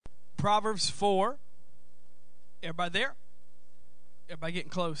Proverbs 4. Everybody there? Everybody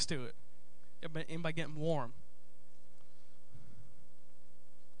getting close to it? Anybody getting warm?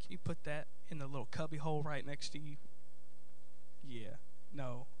 Can you put that in the little cubby hole right next to you? Yeah.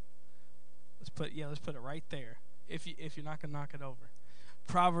 No. Let's put it right there. If you're not gonna knock it over.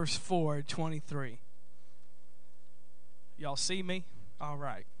 Proverbs 4:23. Y'all see me? All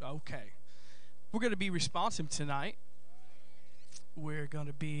right. Okay. We're going to be responsive tonight. We're going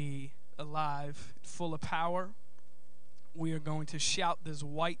to be alive, full of power. We are going to shout this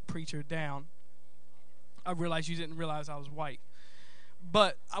white preacher down. I realize you didn't realize I was white.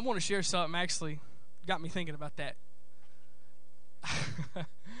 But I want to share something actually got me thinking about that.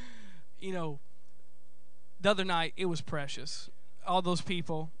 You know, the other night it was precious. All those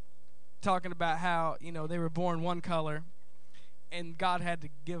people talking about how, you know, they were born one color and God had to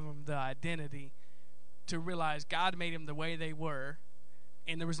give them the identity to realize God made them the way they were,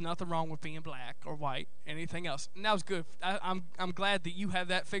 and there was nothing wrong with being black or white, anything else. And that was good. I'm glad that you have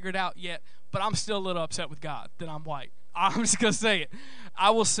that figured out yet, but I'm still a little upset with God that I'm white. I'm just going to say it. I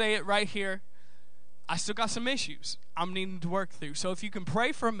will say it right here. I still got some issues I'm needing to work through. So if you can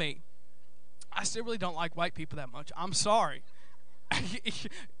pray for me. I still really don't like white people that much. I'm sorry.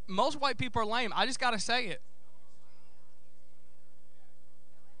 Most white people are lame. I just got to say it.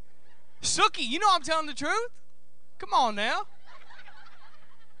 Suki, you know I'm telling the truth. Come on now.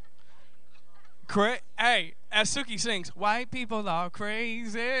 Hey, as Suki sings, white people are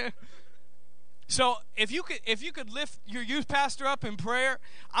crazy. So if you could lift your youth pastor up in prayer.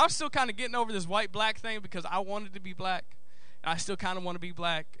 I'm still kind of getting over this white-black thing because I wanted to be black. I still kind of want to be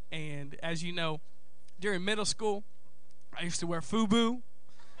black. And as you know, during middle school, I used to wear FUBU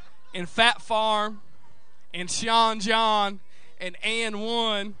and Fat Farm and Sean John and Ann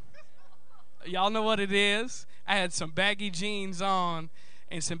One. Y'all know what it is. I had some baggy jeans on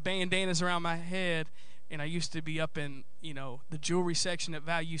and some bandanas around my head. And I used to be up in, you know, the jewelry section at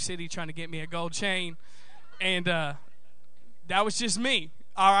Value City trying to get me a gold chain. And that was just me,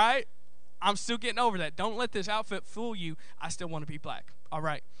 all right? I'm still getting over that. Don't let this outfit fool you. I still want to be black, all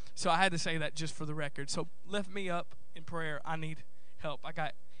right? So I had to say that just for the record. So lift me up in prayer. I need help. I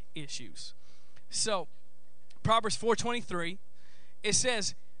got issues. So Proverbs 4:23, it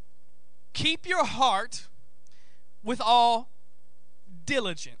says, keep your heart with all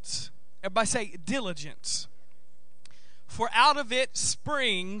diligence. Everybody say diligence. For out of it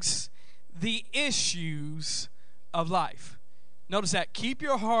springs the issues of life. Notice that. Keep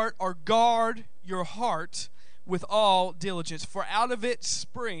your heart or guard your heart with all diligence. For out of it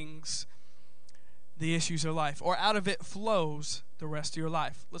springs the issues of life. Or out of it flows the rest of your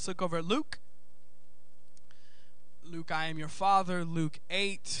life. Let's look over at Luke. Luke, I am your father. Luke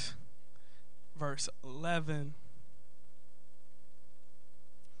 8, verse 11.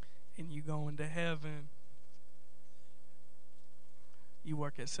 And you going to heaven. You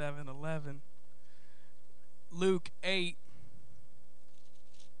work at 7-Eleven. Luke 8.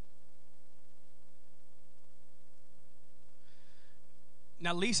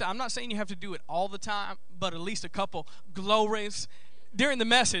 Now, Lisa, I'm not saying you have to do it all the time, but at least a couple glories during the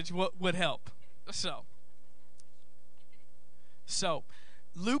message would help. So,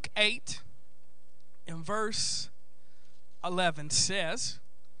 Luke 8 in verse 11 says,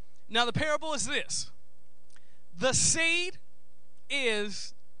 now the parable is this. The seed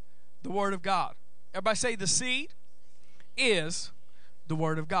is the word of God. Everybody say the seed is the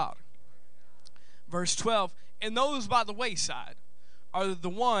word of God. Verse 12, and those by the wayside are the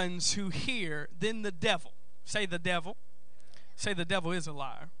ones who hear, then the devil, say the devil is a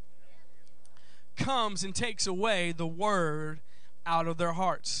liar, comes and takes away the word out of their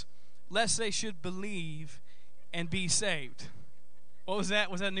hearts, lest they should believe and be saved. What was that?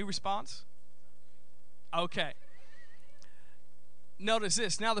 Was that a new response? Okay. Notice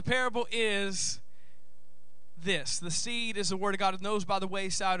this. Now the parable is this. The seed is the word of God, and those by the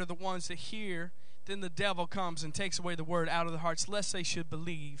wayside are the ones that hear. Then the devil comes and takes away the word out of their hearts, lest they should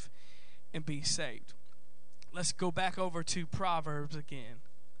believe and be saved. Let's go back over to Proverbs again.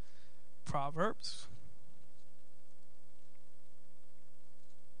 Proverbs.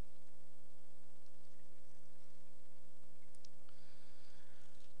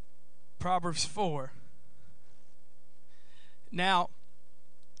 Proverbs 4. Now,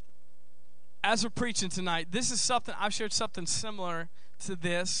 as we're preaching tonight, this is something, I've shared something similar to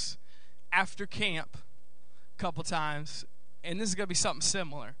this after camp a couple times, and this is going to be something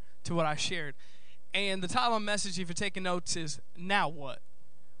similar to what I shared. And the title of the message, if you're taking notes, is Now What?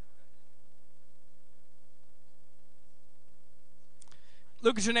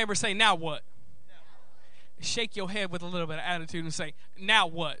 Look at your neighbor and say, now what? Shake your head with a little bit of attitude and say, now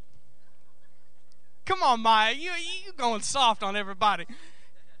what? Come on, Maya. You going soft on everybody.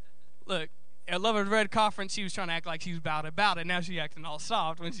 Look, at Lovers Red Conference, she was trying to act like she was about it. Now she's acting all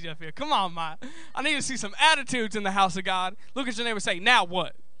soft when she's up here. Come on, Maya. I need to see some attitudes in the house of God. Look at your neighbor and say, now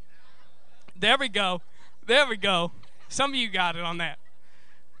what? There we go. There we go. Some of you got it on that.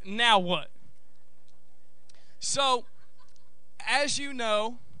 Now what? So, as you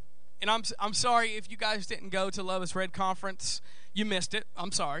know, and I'm sorry if you guys didn't go to Lovers Red Conference. You missed it.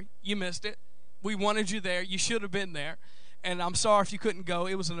 I'm sorry. You missed it. We wanted you there. You should have been there. And I'm sorry if you couldn't go.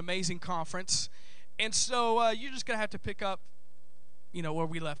 It was an amazing conference. And so you're just going to have to pick up, where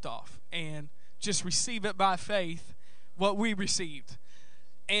we left off. And just receive it by faith, what we received.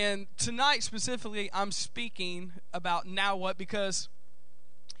 And tonight specifically, I'm speaking about now what, because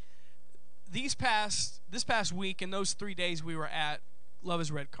this past week and those 3 days we were at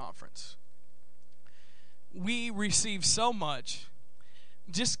Lovers Red Conference, we received so much,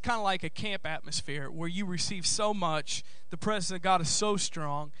 just kind of like a camp atmosphere where you receive so much. The presence of God is so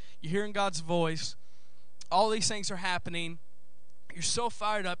strong. You're hearing God's voice. All these things are happening. You're so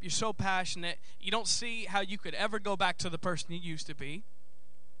fired up. You're so passionate. You don't see how you could ever go back to the person you used to be.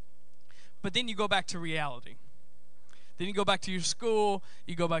 But then you go back to reality. Then you go back to your school.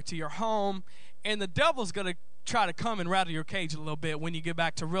 You go back to your home. And the devil's going to try to come and rattle your cage a little bit when you get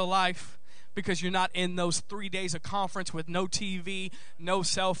back to real life, because you're not in those 3 days of conference with no TV, no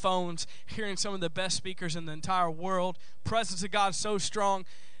cell phones, hearing some of the best speakers in the entire world. Presence of God so strong.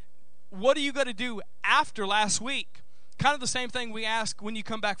 What are you going to do after last week? Kind of the same thing we ask when you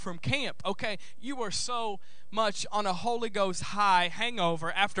come back from camp. Okay, you were so much on a Holy Ghost high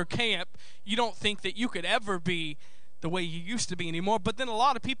hangover after camp, you don't think that you could ever be the way you used to be anymore. But then a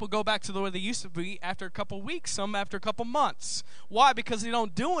lot of people go back to the way they used to be after a couple weeks, some after a couple months. Why? Because they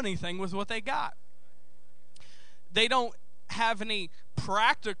don't do anything with what they got. They don't have any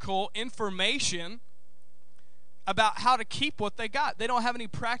practical information about how to keep what they got. They don't have any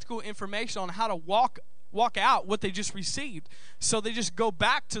practical information on how to walk out what they just received. So they just go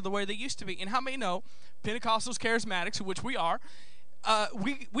back to the way they used to be. And how many know Pentecostals, Charismatics, which we are,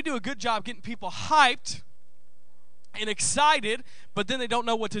 we do a good job getting people hyped and excited, but then they don't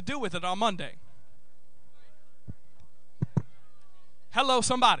know what to do with it on Monday. Hello,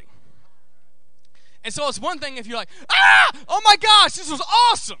 somebody. And so it's one thing if you're like, oh my gosh, this was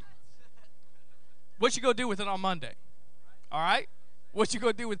awesome. What you go do with it on Monday? All right? What you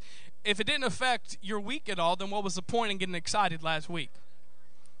go do with, if it didn't affect your week at all, then what was the point in getting excited last week?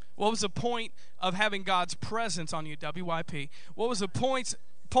 What was the point of having God's presence on you, WYP? What was the point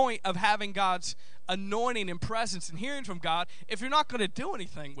of having God's anointing and presence and hearing from God if you're not going to do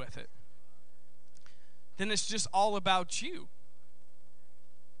anything with it? Then it's just all about you.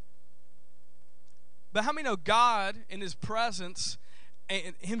 But how many know God and His presence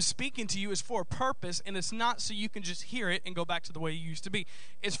and Him speaking to you is for a purpose, and it's not so you can just hear it and go back to the way you used to be.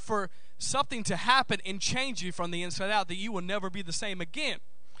 It's for something to happen and change you from the inside out, that you will never be the same again.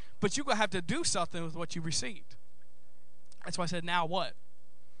 But you're going to have to do something with what you received. That's why I said, now what?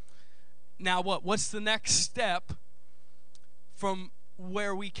 Now what? What's the next step from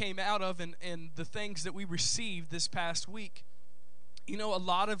where we came out of and the things that we received this past week? A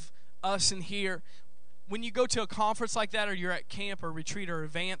lot of us in here, when you go to a conference like that, or you're at camp or retreat or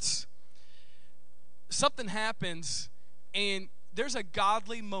advance, something happens and there's a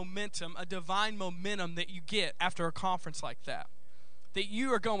godly momentum, a divine momentum that you get after a conference like that. That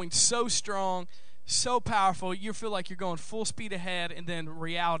you are going so strong, so powerful, you feel like you're going full speed ahead, and then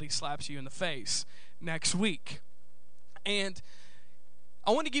reality slaps you in the face next week. And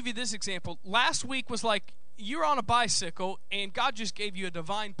I want to give you this example. Last week was like you're on a bicycle and God just gave you a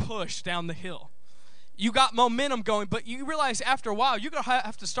divine push down the hill. You got momentum going, but you realize after a while you're going to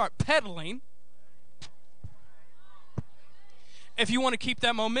have to start pedaling if you want to keep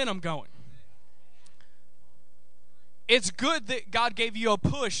that momentum going. It's good that God gave you a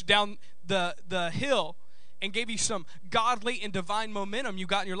push down the hill and gave you some godly and divine momentum you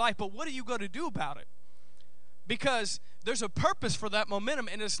got in your life, but what are you going to do about it? Because there's a purpose for that momentum,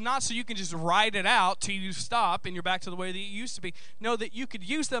 and it's not so you can just ride it out till you stop and you're back to the way that you used to be. No, that you could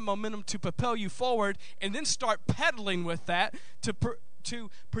use that momentum to propel you forward and then start pedaling with that to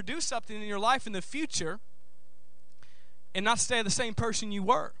produce something in your life in the future and not stay the same person you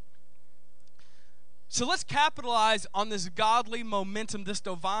were. So let's capitalize on this godly momentum, this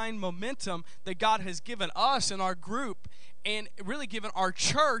divine momentum that God has given us in our group and really given our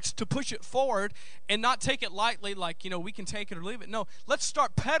church to push it forward and not take it lightly like, we can take it or leave it. No, let's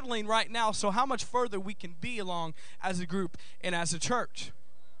start pedaling right now so how much further we can be along as a group and as a church.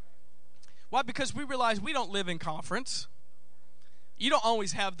 Why? Because we realize we don't live in conference. You don't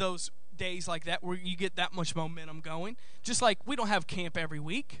always have those days like that where you get that much momentum going. Just like we don't have camp every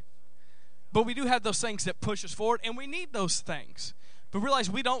week, but we do have those things that push us forward, and we need those things. But realize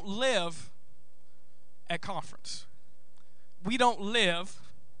we don't live at conference. We don't live.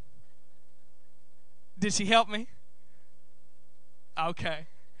 Did she help me? Okay.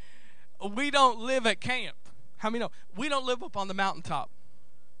 We don't live at camp. How many know? We don't live up on the mountaintop.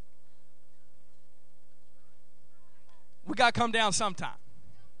 We got to come down sometime.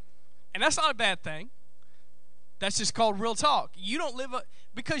 And that's not a bad thing. That's just called real talk. You don't live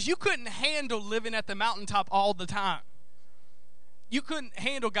because you couldn't handle living at the mountaintop all the time. You couldn't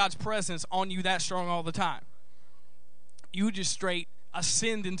handle God's presence on you that strong all the time. You would just straight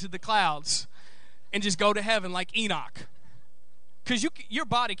ascend into the clouds and just go to heaven like Enoch. Because your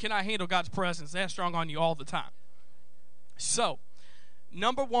body cannot handle God's presence that strong on you all the time. So,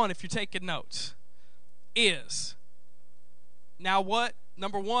 number one, if you're taking notes, is, now what?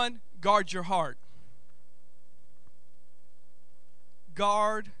 Number one, guard your heart.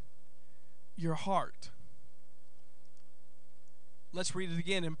 Guard your heart. Let's read it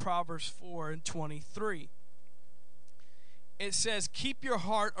again in Proverbs 4:23. It says, keep your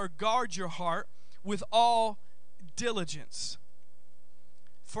heart or guard your heart with all diligence,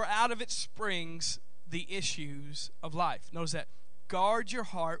 for out of it springs the issues of life. Notice that. Guard your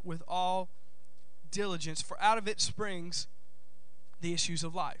heart with all diligence, for out of it springs the issues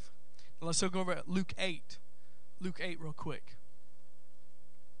of life. Now let's look over at Luke 8. Luke 8 real quick.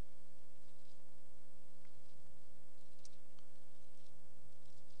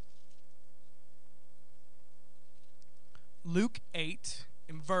 Luke 8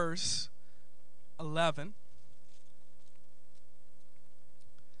 in verse 11.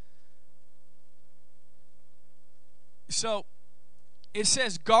 So it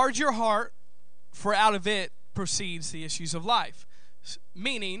says, guard your heart, for out of it proceeds the issues of life.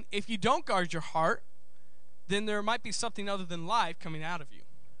 Meaning, if you don't guard your heart, then there might be something other than life coming out of you.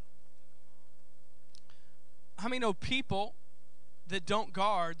 How many know people that don't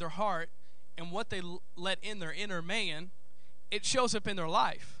guard their heart and what they let in their inner man, it shows up in their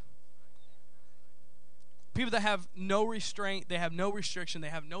life? People that have no restraint, they have no restriction, they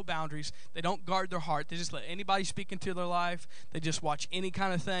have no boundaries, they don't guard their heart, they just let anybody speak into their life, they just watch any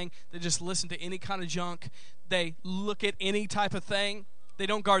kind of thing, they just listen to any kind of junk, they look at any type of thing, they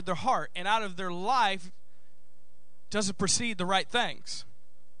don't guard their heart, and out of their life doesn't proceed the right things.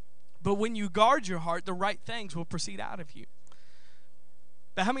 But when you guard your heart, the right things will proceed out of you.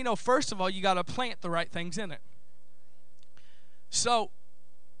 But how many know, first of all, you got to plant the right things in it? So,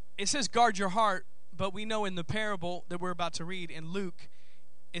 it says guard your heart, but we know in the parable that we're about to read in Luke,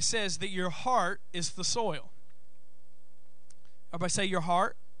 it says that your heart is the soil. Everybody say your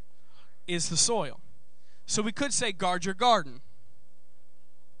heart is the soil. So we could say guard your garden.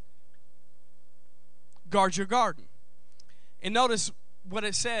 Guard your garden. And notice what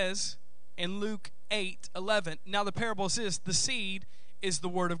it says in Luke 8:11. Now the parable says the seed is the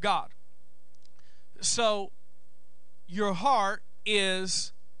word of God. So your heart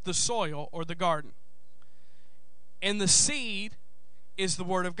is the soil or the garden. And the seed is the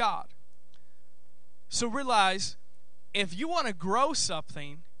word of God. So realize, if you want to grow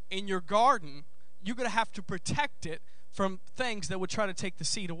something in your garden, you're going to have to protect it from things that would try to take the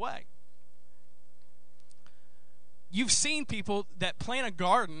seed away. You've seen people that plant a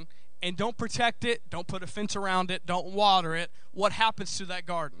garden and don't protect it, don't put a fence around it, don't water it. What happens to that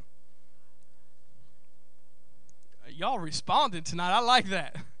garden? Y'all responded tonight. I like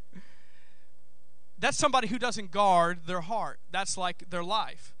that. That's somebody who doesn't guard their heart. That's like their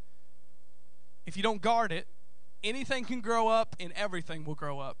life. If you don't guard it, anything can grow up and everything will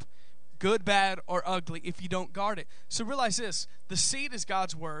grow up. Good, bad, or ugly if you don't guard it. So realize this. The seed is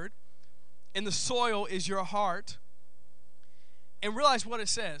God's word, and the soil is your heart. And realize what it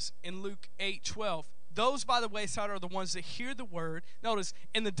says in Luke 8:12. Those by the wayside are the ones that hear the word. Notice,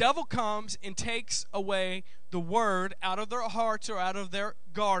 and the devil comes and takes away the word out of their hearts or out of their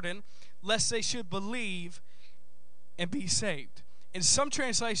garden, lest they should believe and be saved. In some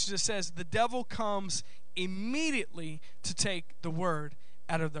translations it says the devil comes immediately to take the word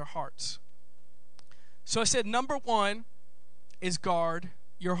out of their hearts. So I said number one is guard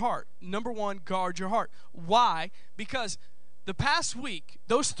your heart. Number one, guard your heart. Why? Because the past week,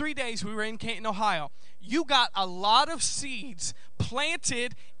 those 3 days we were in Canton, Ohio, you got a lot of seeds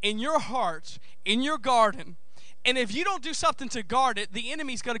planted in your heart, in your garden. And if you don't do something to guard it, the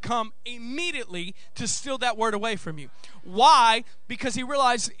enemy's going to come immediately to steal that word away from you. Why? Because he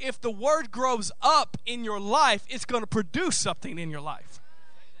realized if the word grows up in your life, it's going to produce something in your life.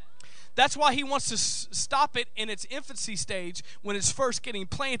 That's why he wants to stop it in its infancy stage when it's first getting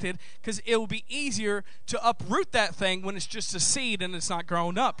planted, because it will be easier to uproot that thing when it's just a seed and it's not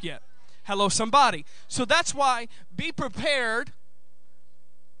grown up yet. Hello, somebody. So that's why be prepared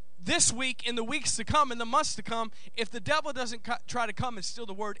this week, in the weeks to come, in the months to come, if the devil doesn't try to come and steal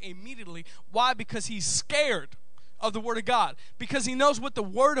the word immediately. Why? Because he's scared of the word of God. Because he knows what the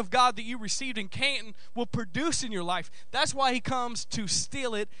word of God that you received in Canton will produce in your life. That's why he comes to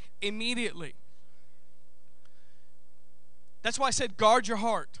steal it immediately. That's why I said guard your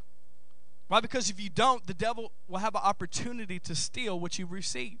heart. Why? Because if you don't, the devil will have an opportunity to steal what you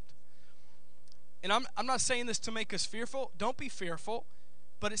received. And I'm not saying this to make us fearful. Don't be fearful.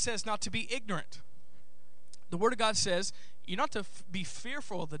 But it says not to be ignorant. The Word of God says you're not to be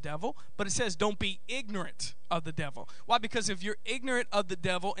fearful of the devil, but it says don't be ignorant of the devil. Why? Because if you're ignorant of the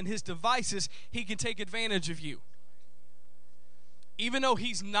devil and his devices, he can take advantage of you. Even though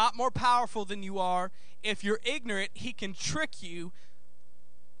he's not more powerful than you are, if you're ignorant, he can trick you.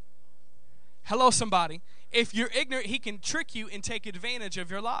 Hello, somebody. If you're ignorant, he can trick you and take advantage of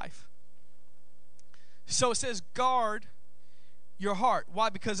your life. So it says guard your heart. Why?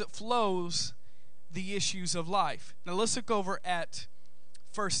 Because it flows the issues of life. Now let's look over at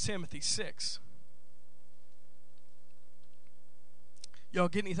 1 Timothy 6. Y'all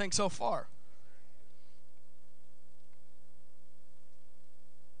get anything so far?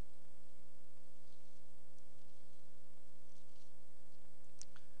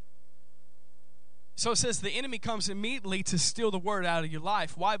 So it says the enemy comes immediately to steal the word out of your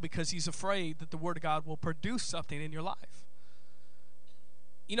life. Why? Because he's afraid that the word of God will produce something in your life.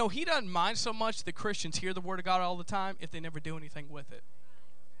 You know, he doesn't mind so much that Christians hear the word of God all the time if they never do anything with it.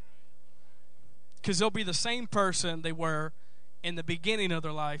 Because they'll be the same person they were in the beginning of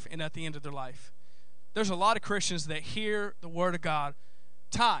their life and at the end of their life. There's a lot of Christians that hear the word of God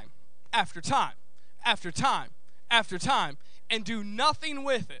time after time after time after time and do nothing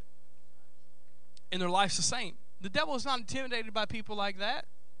with it. And their life's the same. The devil is not intimidated by people like that.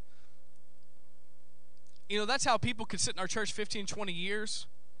 You know, that's how people could sit in our church 15, 20 years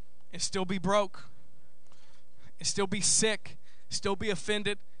and still be broke, and still be sick, still be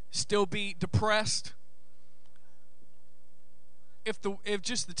offended, still be depressed. If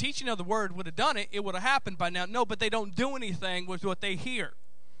just the teaching of the word would have done it, it would have happened by now. No, but they don't do anything with what they hear.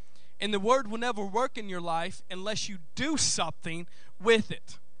 And the word will never work in your life unless you do something with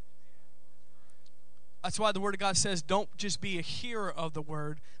it. That's why the word of God says don't just be a hearer of the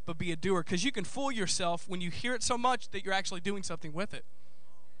word, but be a doer. Because you can fool yourself when you hear it so much that you're actually doing something with it.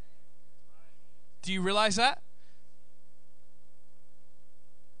 Do you realize that?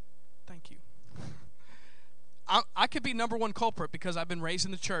 Thank you. I could be number one culprit because I've been raised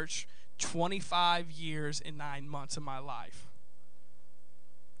in the church 25 years and 9 months of my life.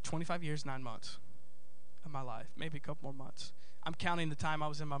 25 years, 9 months of my life. Maybe a couple more months. I'm counting the time I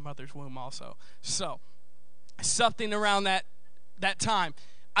was in my mother's womb also. So, something around that time.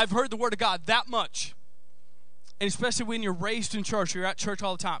 I've heard the word of God that much. And especially when you're raised in church, you're at church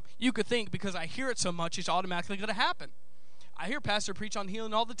all the time. You could think because I hear it so much, it's automatically going to happen. I hear pastor preach on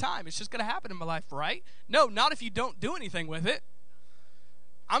healing all the time. It's just going to happen in my life, right? No, not if you don't do anything with it.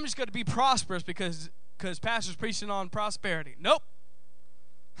 I'm just going to be prosperous because pastor's preaching on prosperity. Nope.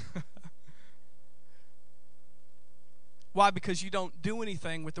 Why? Because you don't do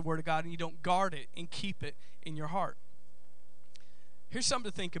anything with the word of God and you don't guard it and keep it in your heart. Here's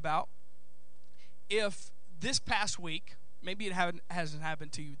something to think about. If this past week, maybe it hasn't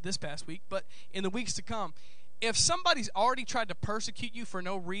happened to you this past week, but in the weeks to come, if somebody's already tried to persecute you for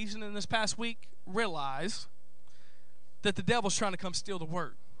no reason in this past week, realize that the devil's trying to come steal the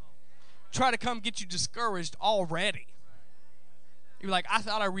word. Try to come get you discouraged already. You're like, I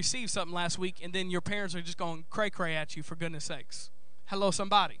thought I received something last week, and then your parents are just going cray-cray at you, for goodness sakes. Hello,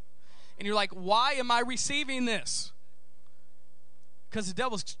 somebody. And you're like, why am I receiving this? Because the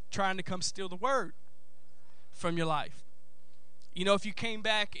devil's trying to come steal the word from your life. You know, if you came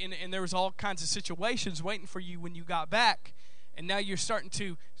back and there was all kinds of situations waiting for you when you got back, and now you're starting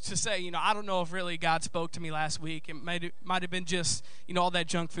to say, you know, I don't know if really God spoke to me last week. It might have been just, you know, all that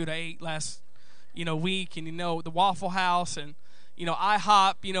junk food I ate last, week, and, the Waffle House and,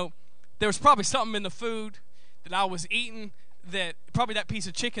 IHOP, there was probably something in the food that I was eating that probably that piece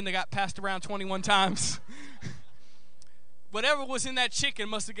of chicken that got passed around 21 times. Whatever was in that chicken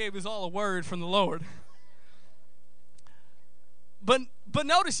must have gave us all a word from the Lord. But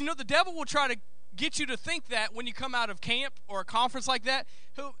notice, the devil will try to get you to think that when you come out of camp or a conference like that,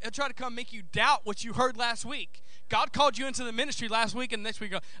 he'll try to come make you doubt what you heard last week. God called you into the ministry last week, and next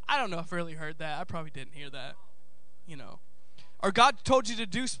week you go, I don't know if I really heard that. I probably didn't hear that, or God told you to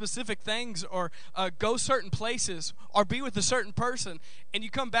do specific things, or go certain places, or be with a certain person, and you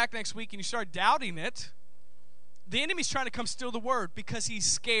come back next week and you start doubting it, the enemy's trying to come steal the word because he's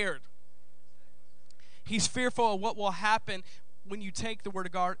scared. He's fearful of what will happen when you take the word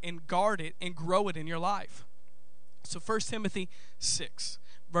of God and guard it and grow it in your life. So 1 Timothy 6,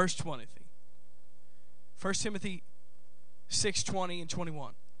 verse 20. 1 Timothy 6, 20 and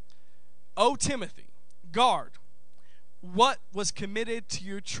 21. O Timothy, guard what was committed to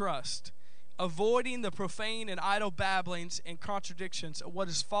your trust, avoiding the profane and idle babblings and contradictions of what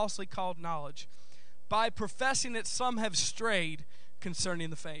is falsely called knowledge, by professing that some have strayed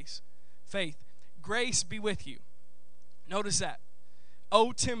concerning the faith. Grace be with you. Notice that.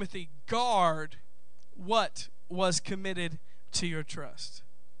 O Timothy, guard what was committed to your trust.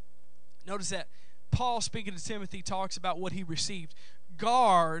 Notice that. Paul, speaking to Timothy, talks about what he received.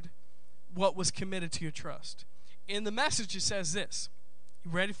 Guard what was committed to your trust. In the Message, it says this.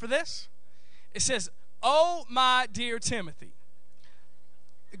 You ready for this? It says, "Oh, my dear Timothy,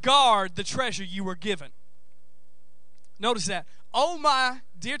 guard the treasure you were given." Notice that. "Oh, my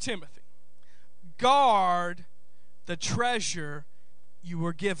dear Timothy, guard the treasure you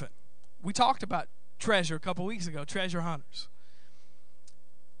were given." We talked about treasure a couple weeks ago, treasure hunters.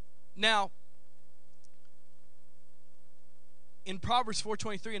 Now, in Proverbs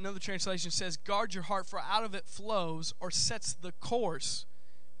 4:23, another translation says, "Guard your heart, for out of it flows," or sets the course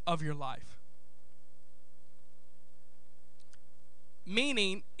of your life.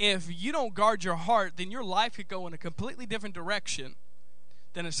 Meaning, if you don't guard your heart, then your life could go in a completely different direction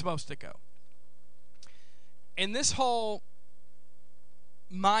than it's supposed to go. And this whole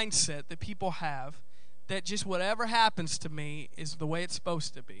mindset that people have, that just whatever happens to me is the way it's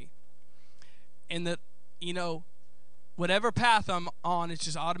supposed to be, and that, whatever path I'm on is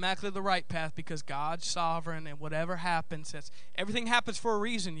just automatically the right path because God's sovereign, and whatever happens, everything happens for a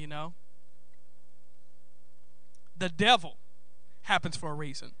reason, The devil happens for a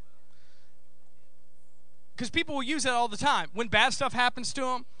reason. Because people will use that all the time. When bad stuff happens to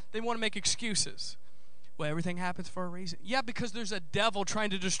them, they want to make excuses. Well, everything happens for a reason. Yeah, because there's a devil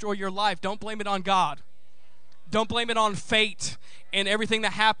trying to destroy your life. Don't blame it on God. Don't blame it on fate, and everything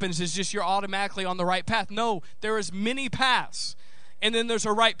that happens is just you're automatically on the right path. No, there is many paths, and then there's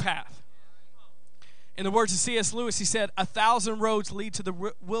a right path. In the words of C.S. Lewis, he said, 1,000 roads lead to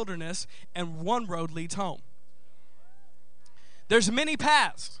the wilderness, and one road leads home. There's many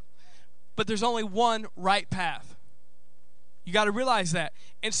paths, but there's only one right path. You got to realize that.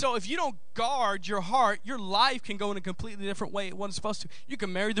 And so if you don't guard your heart, your life can go in a completely different way it wasn't supposed to. You could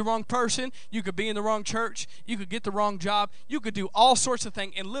marry the wrong person. You could be in the wrong church. You could get the wrong job. You could do all sorts of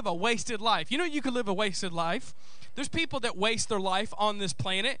things and live a wasted life. You could live a wasted life. There's people that waste their life on this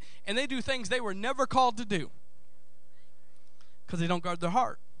planet, and they do things they were never called to do because they don't guard their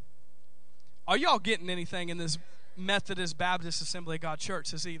heart. Are y'all getting anything in this Methodist Baptist Assembly of God church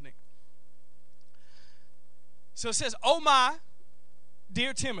this evening? So it says, "Oh, my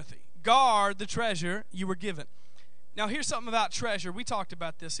dear Timothy, guard the treasure you were given." Now, here's something about treasure. We talked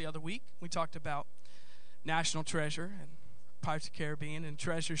about this the other week. We talked about National Treasure and Pirates of the Caribbean and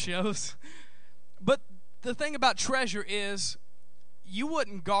treasure shows. But the thing about treasure is you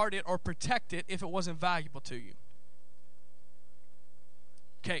wouldn't guard it or protect it if it wasn't valuable to you.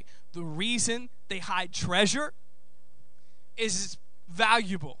 Okay, the reason they hide treasure is it's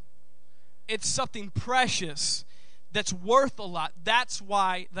valuable. It's something precious that's worth a lot. That's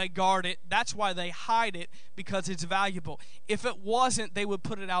why they guard it. That's why they hide it, because it's valuable. If it wasn't, they would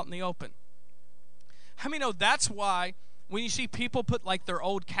put it out in the open. How many know that's why when you see people put like their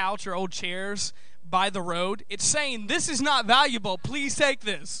old couch or old chairs by the road, it's saying, "This is not valuable. Please take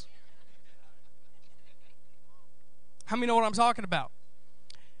this." How many know what I'm talking about?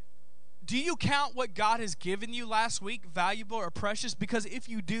 Do you count what God has given you last week valuable or precious? Because if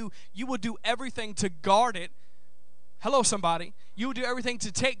you do, you will do everything to guard it. Hello, somebody. You will do everything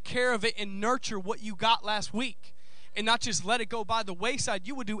to take care of it and nurture what you got last week, and not just let it go by the wayside.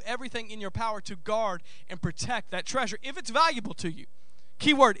 You will do everything in your power to guard and protect that treasure if it's valuable to you.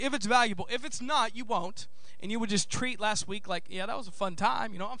 Key word, if it's valuable. If it's not, you won't. And you would just treat last week like, yeah, that was a fun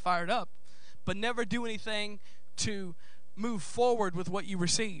time. I'm fired up. But never do anything to move forward with what you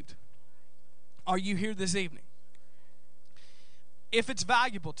received. Are you here this evening? If it's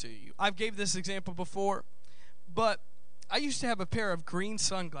valuable to you. I've gave this example before, but I used to have a pair of green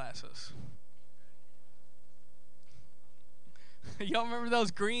sunglasses. Y'all remember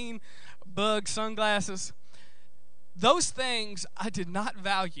those green bug sunglasses? Those things I did not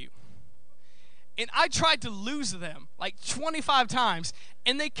value. And I tried to lose them like 25 times,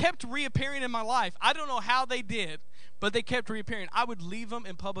 and they kept reappearing in my life. I don't know how they did, but they kept reappearing. I would leave them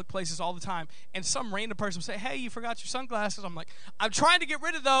in public places all the time, and some random person would say, hey, you forgot your sunglasses. I'm like, I'm trying to get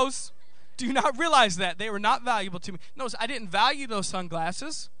rid of those. Do you not realize that? They were not valuable to me. Notice, I didn't value those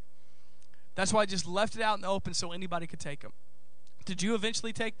sunglasses. That's why I just left it out in the open so anybody could take them. Did you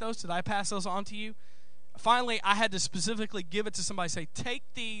eventually take those? Did I pass those on to you? Finally, I had to specifically give it to somebody, say, take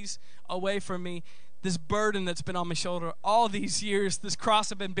these away from me. This burden that's been on my shoulder all these years, this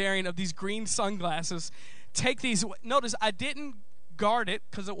cross I've been bearing of these green sunglasses, take these away. Notice, I didn't guard it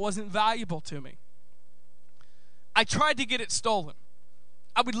because it wasn't valuable to me. I tried to get it stolen.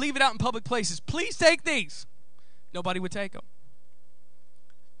 I would leave it out in public places. Please take these. Nobody would take them.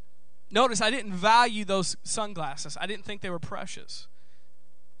 Notice, I didn't value those sunglasses. I didn't think they were precious.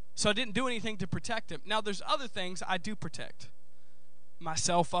 So I didn't do anything to protect them. Now, there's other things I do protect. My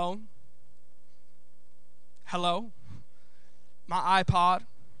cell phone. Hello? My iPod.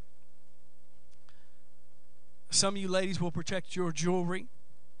 Some of you ladies will protect your jewelry.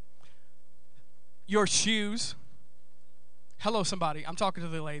 Your shoes. Hello, somebody. I'm talking to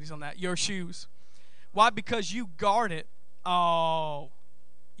the ladies on that. Your shoes. Why? Because you guard it. Oh,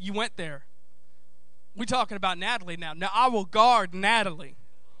 you went there. We're talking about Natalie now. Now, I will guard Natalie.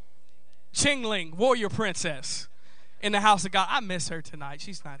 Chingling, warrior princess in the house of God. I miss her tonight.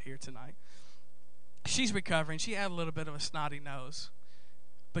 She's not here tonight. She's recovering. She had a little bit of a snotty nose,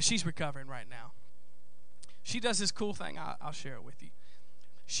 but she's recovering right now. She does this cool thing. I'll share it with you.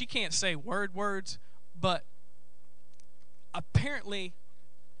 She can't say words, but apparently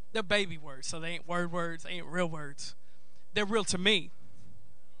they're baby words, so they ain't words, they ain't real words. They're real to me.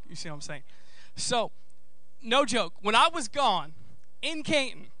 You see what I'm saying? So, no joke. When I was gone in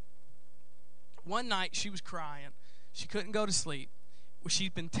Canton, one night she was crying. She couldn't go to sleep. Well,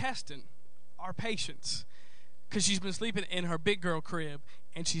 she'd been testing our patience because she's been sleeping in her big girl crib,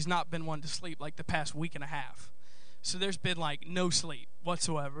 and she's not been one to sleep like the past week and a half. So there's been like no sleep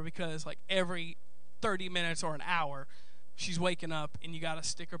whatsoever because like every 30 minutes or an hour, she's waking up, and you got to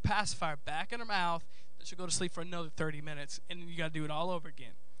stick her pacifier back in her mouth. Then she'll go to sleep for another 30 minutes, and then you got to do it all over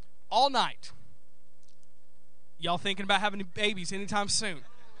again. All night. Y'all thinking about having babies anytime soon?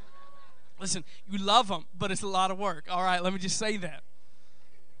 Listen, you love them, but it's a lot of work. All right, let me just say that.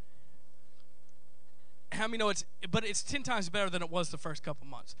 How many know it's 10 times better than it was the first couple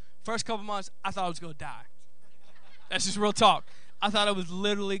months. First couple months, I thought I was going to die. That's just real talk. I thought I was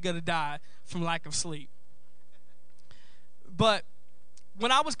literally going to die from lack of sleep. But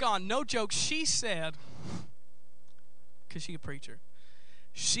when I was gone, no joke, she said, because she's a preacher,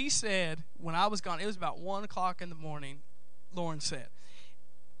 she said when I was gone, it was about 1 o'clock in the morning, Lauren said,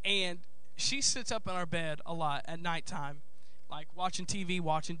 and she sits up in our bed a lot at nighttime, like watching TV,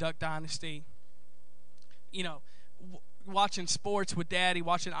 watching Duck Dynasty, you know, watching sports with Daddy,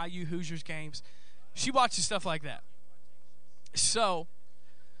 watching IU Hoosiers games. She watches stuff like that. So,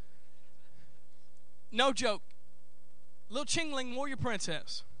 no joke, little Chingling warrior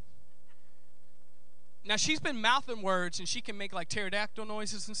princess. Now, she's been mouthing words, and she can make, like, pterodactyl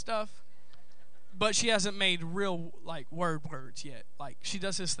noises and stuff, but she hasn't made real, like, words yet. Like, she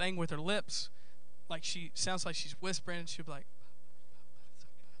does this thing with her lips. Like, she sounds like she's whispering. She'll be like,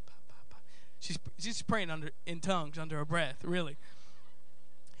 she's praying in tongues under her breath, really.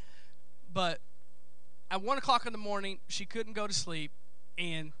 But at 1 o'clock in the morning, she couldn't go to sleep,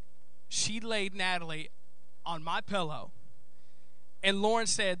 and she laid Natalie on my pillow. And Lauren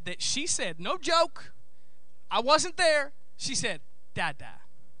said that she said, no joke, I wasn't there. She said, Dada.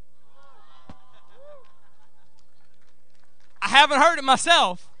 I haven't heard it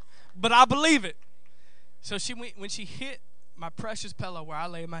myself, but I believe it. So when she hit my precious pillow where I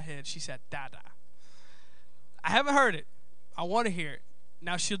lay my head, she said, Dada. I haven't heard it. I want to hear it.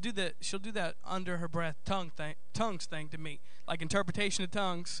 Now she'll do that under her breath tongues thing to me, like interpretation of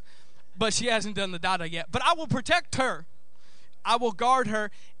tongues, but she hasn't done the Dada yet. But I will protect her. I will guard her.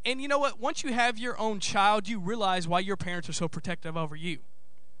 And you know what? Once you have your own child, you realize why your parents are so protective over you.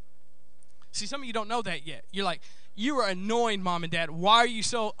 See, some of you don't know that yet. You're like, you are annoying, Mom and Dad. Why are you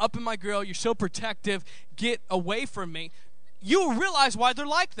so up in my grill? You're so protective. Get away from me. You'll realize why they're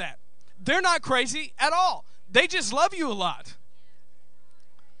like that. They're not crazy at all. They just love you a lot.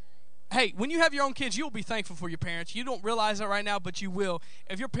 Hey, when you have your own kids, you'll be thankful for your parents. You don't realize that right now, but you will.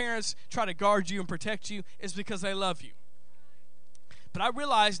 If your parents try to guard you and protect you, it's because they love you. But I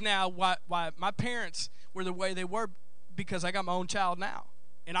realize now why my parents were the way they were, because I got my own child now.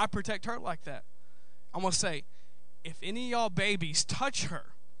 And I protect her like that. I'm going to say, if any of y'all babies touch her,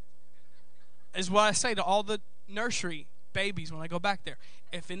 is what I say to all the nursery babies when I go back there.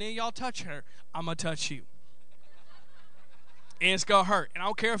 If any of y'all touch her, I'm going to touch you. And it's going to hurt. And I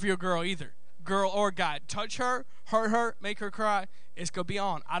don't care if you're a girl either. girl or guy, touch her, hurt her, make her cry, it's going to be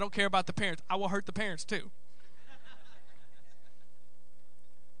on. I don't care about the parents. I will hurt the parents too.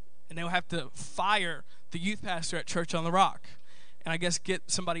 And they'll have to fire the youth pastor at Church on the Rock. And I guess get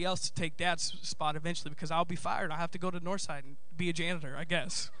somebody else to take Dad's spot eventually, because I'll be fired. I'll have to go to Northside and be a janitor, I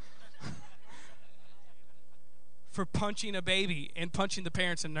guess. For punching a baby and punching the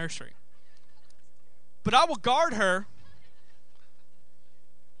parents in nursery. But I will guard her.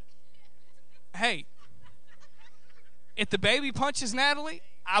 Hey, if the baby punches Natalie,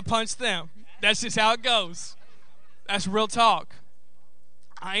 I punch them. That's just how it goes. That's real talk.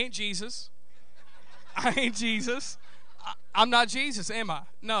 I ain't Jesus. I ain't Jesus. I'm not Jesus, am I?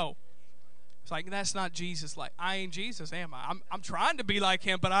 No. It's like, that's not Jesus. Like, I ain't Jesus, am I? I'm trying to be like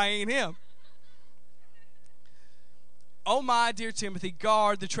him, but I ain't him. Oh, my dear Timothy,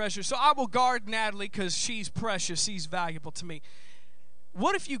 guard the treasure. So I will guard Natalie because she's precious. She's valuable to me.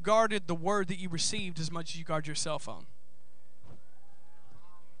 What if you guarded the word that you received as much as you guard your cell phone?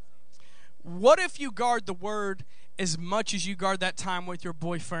 What if you guard the word as much as you guard that time with your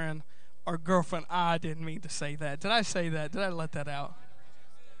boyfriend or girlfriend? I didn't mean to say that. Did I say that? Did I let that out?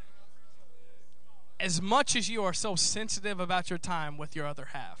 As much as you are so sensitive about your time with your other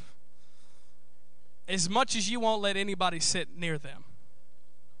half. As much as you won't let anybody sit near them.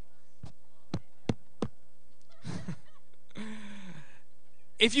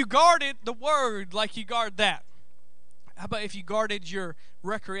 If you guarded the word like you guard that, how about if you guarded your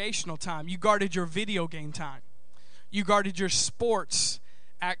recreational time? You guarded your video game time. You guarded your sports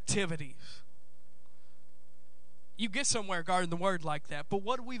activities. You get somewhere guarding the word like that. But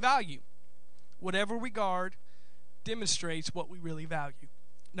what do we value? Whatever we guard demonstrates what we really value.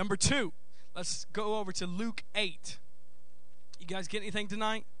 Number 2, let's go over to Luke 8. You guys get anything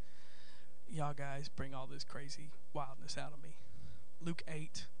tonight? Y'all guys bring all this crazy wildness out of me. Luke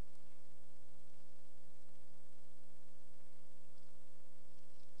 8.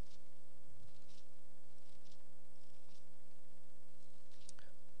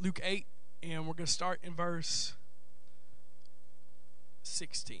 Luke 8, and we're going to start in verse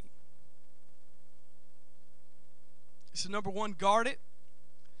 16. So number 1, guard it.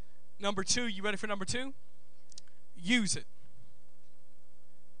 Number 2, you ready for number 2? Use it.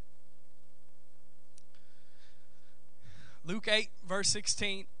 Luke 8, verse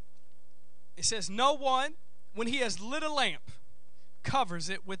 16. It says, no one, when he has lit a lamp, covers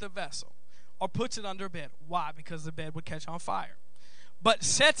it with a vessel or puts it under a bed. Why? Because the bed would catch on fire. But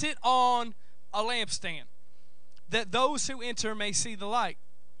sets it on a lampstand, that those who enter may see the light.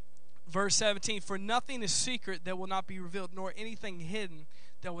 Verse 17, for nothing is secret that will not be revealed, nor anything hidden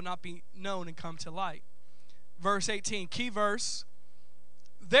that will not be known and come to light. Verse 18, key verse.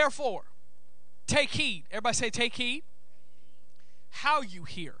 Therefore, take heed. Everybody say take heed. How you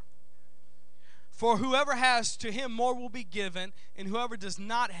hear. For whoever has, to him more will be given, and whoever does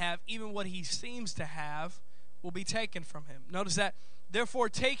not have, even what he seems to have, will be taken from him. Notice that. Therefore,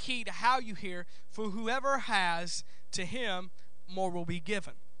 take heed how you hear, for whoever has, to him more will be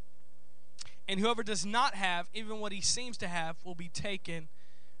given. And whoever does not have, even what he seems to have, will be taken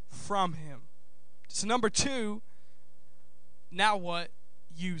from him. So number 2, now what?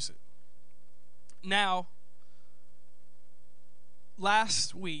 Use it. Now,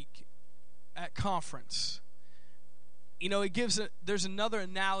 last week at conference, there's another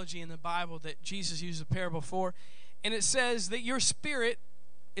analogy in the Bible that Jesus used a parable for, and it says that your spirit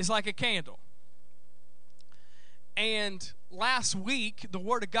is like a candle. And last week, the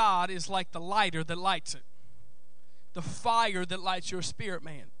Word of God is like the lighter that lights it. The fire that lights your spirit,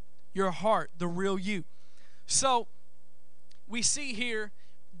 man. Your heart, the real you. So, we see here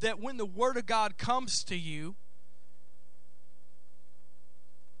that when the Word of God comes to you,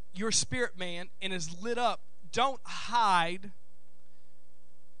 your spirit, man, and is lit up, don't hide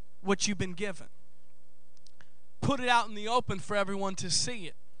what you've been given. Put it out in the open for everyone to see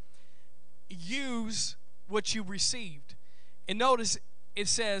it. Use what you received. And notice it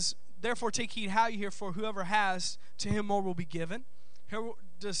says, therefore take heed how you hear, for whoever has, to him more will be given. Whoever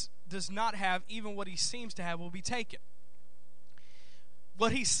does not have, even what he seems to have, will be taken.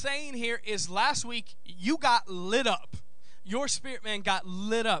 What he's saying here is last week you got lit up. Your spirit, man, got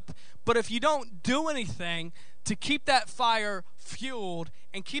lit up. But if you don't do anything to keep that fire fueled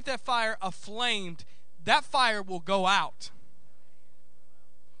and keep that fire aflamed, that fire will go out.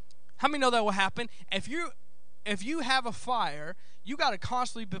 How many know that will happen? If you have a fire, you got to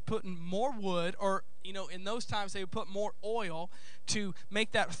constantly be putting more wood, or in those times they would put more oil to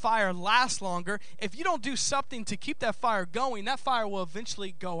make that fire last longer. If you don't do something to keep that fire going, that fire will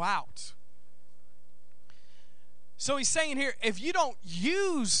eventually go out. So he's saying here, if you don't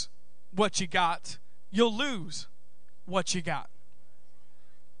use what you got, you'll lose what you got.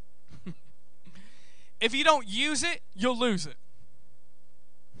 If you don't use it, you'll lose it.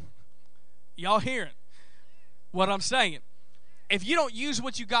 Y'all hearing what I'm saying? If you don't use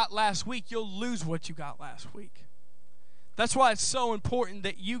what you got last week, you'll lose what you got last week. That's why it's so important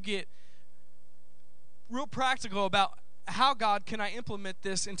that you get real practical about how, God, can I implement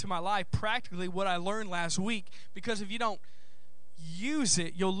this into my life practically, what I learned last week? Because if you don't use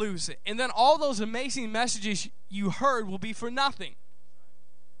it, you'll lose it. And then all those amazing messages you heard will be for nothing.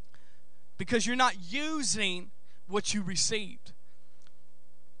 Because you're not using what you received.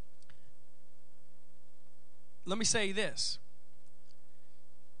 Let me say this.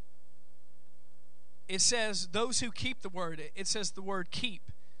 It says those who keep the word. It says the word keep.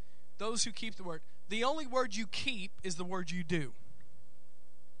 Those who keep the word. The only word you keep is the word you do. You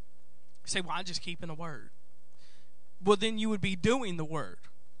say, well, I'm just keeping the word. Well, then you would be doing the word.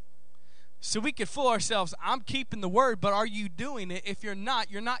 So we could fool ourselves, I'm keeping the word, but are you doing it? If you're not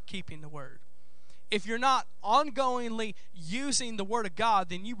keeping the word. If you're not ongoingly using the word of God,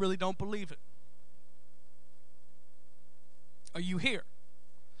 then you really don't believe it. Are you here?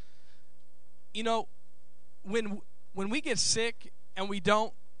 You know, when we get sick and we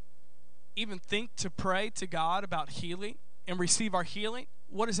don't even think to pray to God about healing and receive our healing,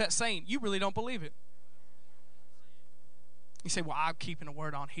 what is that saying? You really don't believe it. You say, well, I'm keeping a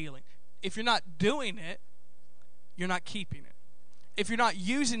word on healing. If you're not doing it, you're not keeping it. If you're not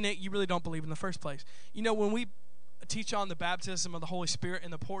using it, you really don't believe in the first place. You know, when we teach on the baptism of the Holy Spirit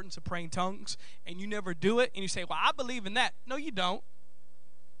and the importance of praying tongues, and you never do it, and you say, well, I believe in that. No, you don't.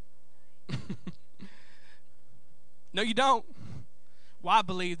 No, you don't. Well,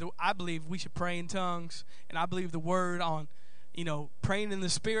 I believe we should pray in tongues, and I believe the word on, praying in the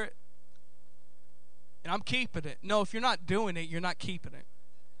Spirit, and I'm keeping it. No, if you're not doing it, you're not keeping it.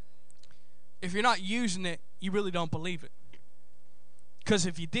 If you're not using it, you really don't believe it. Because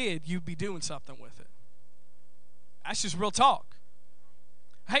if you did, you'd be doing something with it. That's just real talk.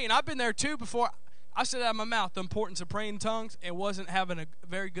 Hey, and I've been there too before. I said out of my mouth the importance of praying in tongues and wasn't having a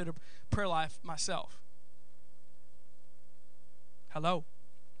very good prayer life myself. Hello.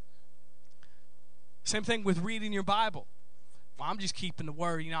 Same thing with reading your Bible. Well, I'm just keeping the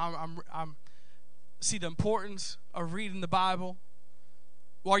word. I'm see the importance of reading the Bible.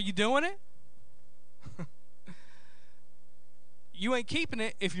 Well, are you doing it? You ain't keeping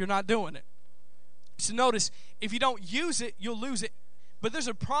it if you're not doing it. So notice, if you don't use it, you'll lose it. But there's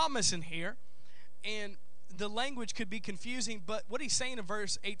a promise in here, and the language could be confusing, but what he's saying in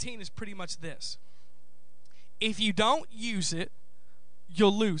verse 18 is pretty much this. If you don't use it,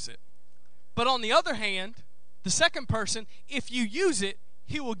 you'll lose it. But on the other hand, the second person, if you use it,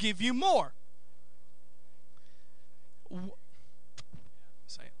 he will give you more.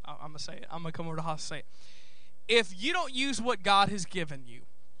 Say it. I'm going to say it. I'm going to come over to Haas and say it. If you don't use what God has given you,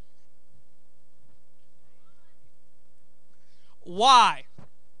 why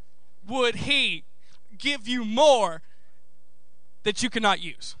would he give you more that you cannot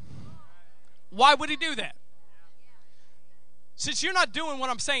use? Why would he do that? Since you're not doing what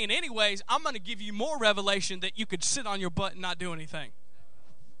I'm saying anyways, I'm going to give you more revelation that you could sit on your butt and not do anything.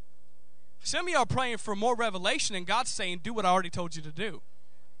 Some of you are praying for more revelation, and God's saying, do what I already told you to do.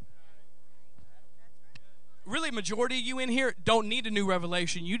 Really, majority of you in here don't need a new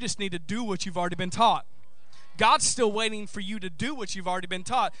revelation. You just need to do what you've already been taught. God's still waiting for you to do what you've already been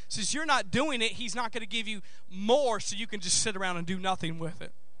taught. Since you're not doing it, he's not going to give you more so you can just sit around and do nothing with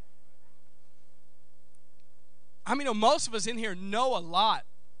it. I mean, most of us in here know a lot.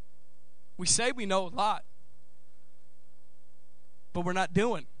 We say we know a lot, but we're not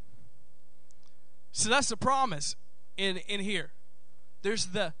doing. So that's the promise in here. There's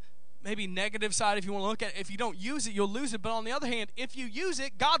the maybe negative side if you want to look at it. If you don't use it, you'll lose it. But on the other hand, if you use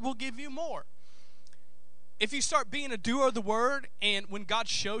it, God will give you more. If you start being a doer of the word, and when God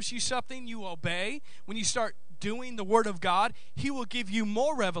shows you something, you obey. When you start doing the word of God, he will give you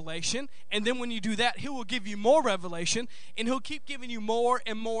more revelation. And then when you do that, he will give you more revelation. And he'll keep giving you more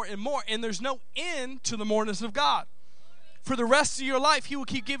and more and more. And there's no end to the moreness of God. For the rest of your life, he will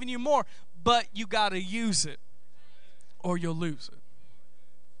keep giving you more. But you got to use it, or you'll lose it.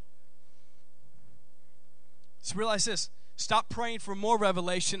 So realize this. Stop praying for more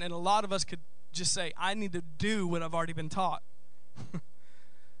revelation, and a lot of us could just say, I need to do what I've already been taught.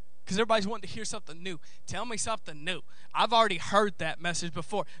 Because everybody's wanting to hear something new. Tell me something new. I've already heard that message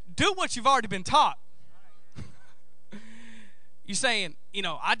before. Do what you've already been taught. You're saying,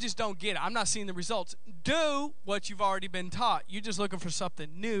 I just don't get it. I'm not seeing the results. Do what you've already been taught. You're just looking for something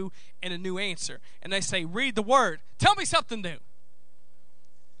new and a new answer. And they say, read the word. Tell me something new.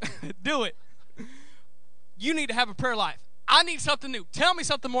 Do it. You need to have a prayer life. I need something new. Tell me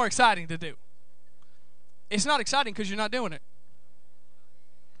something more exciting to do. It's not exciting because you're not doing it.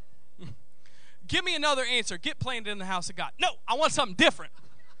 Give me another answer. Get planted in the house of God. No, I want something different.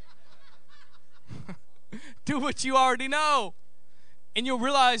 Do what you already know. And you'll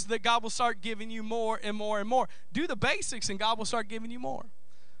realize that God will start giving you more and more and more. Do the basics and God will start giving you more.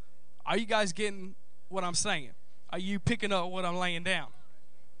 Are you guys getting what I'm saying? Are you picking up what I'm laying down?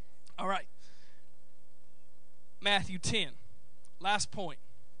 All right. Matthew 10. Last point.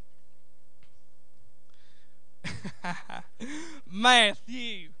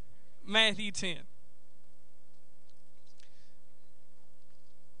 Matthew 10.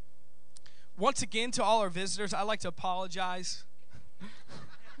 Once again, to all our visitors, I'd like to apologize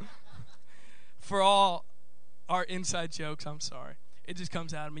for all our inside jokes. I'm sorry. It just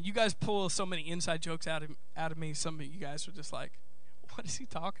comes out of me. You guys pull so many inside jokes out of me. Some of you guys are just like, what is he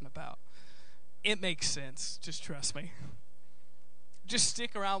talking about? It makes sense. Just trust me. Just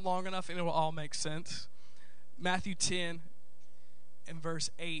stick around long enough and it will all make sense. Matthew 10 and verse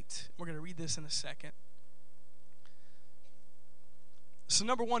 8. We're going to read this in a second. So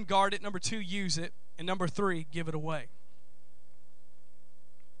number 1, guard it. Number 2, use it. And number 3, give it away.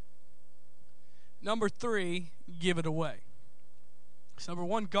 Number 3, give it away. So number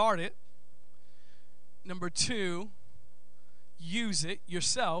 1, guard it. Number 2, use it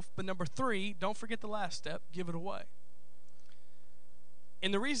yourself. But number 3, don't forget the last step, give it away.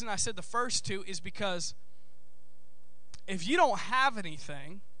 And the reason I said the first 2 is because if you don't have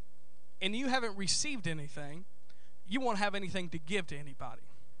anything and you haven't received anything, you won't have anything to give to anybody.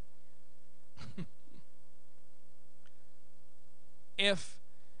 If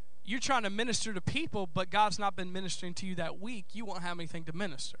you're trying to minister to people, but God's not been ministering to you that week, you won't have anything to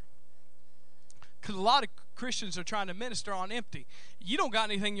minister. Because a lot of Christians are trying to minister on empty. You don't got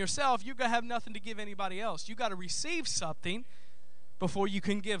anything yourself. You're going to have nothing to give anybody else. You got to receive something before you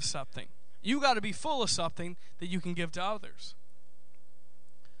can give something. You got to be full of something that you can give to others.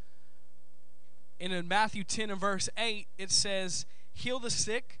 And in Matthew 10 and verse 8, it says, heal the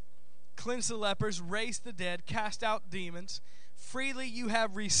sick, cleanse the lepers, raise the dead, cast out demons. Freely you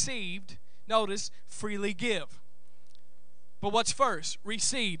have received. Notice, freely give. But what's first?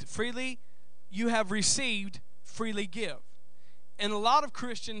 Received. Freely you have received, freely give. And a lot of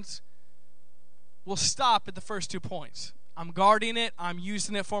Christians will stop at the first 2 points. I'm guarding it. I'm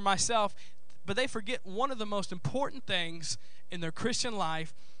using it for myself. But they forget one of the most important things in their Christian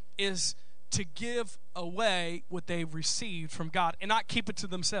life is to give away what they've received from God and not keep it to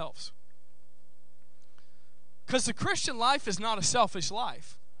themselves. Because the Christian life is not a selfish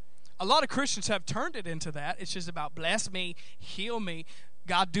life. A lot of Christians have turned it into that. It's just about bless me, heal me,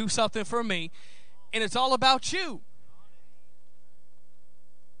 God do something for me. And it's all about you.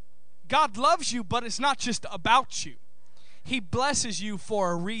 God loves you, but it's not just about you. He blesses you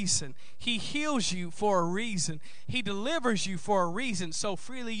for a reason. He heals you for a reason. He delivers you for a reason. So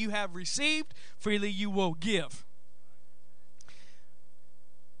freely you have received, freely you will give.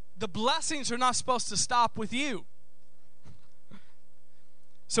 The blessings are not supposed to stop with you.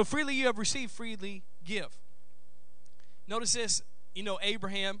 So freely you have received, freely give. Notice this,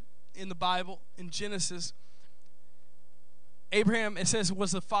 Abraham in the Bible, in Genesis, Abraham, it says,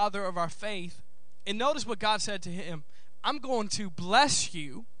 was the father of our faith. And notice what God said to him. I'm going to bless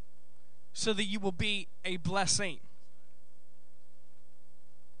you so that you will be a blessing.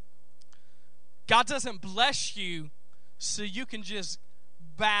 God doesn't bless you so you can just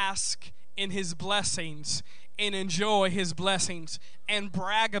bask in his blessings and enjoy his blessings and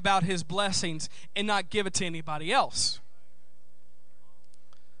brag about his blessings and not give it to anybody else.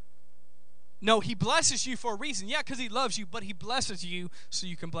 No, he blesses you for a reason. Yeah, because he loves you, but he blesses you so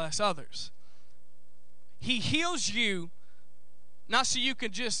you can bless others. He heals you not so you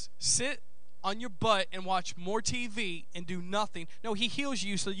can just sit on your butt and watch more TV and do nothing. No, he heals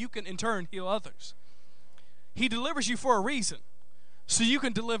you so you can in turn heal others. He delivers you for a reason so you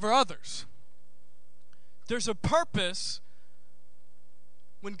can deliver others. There's a purpose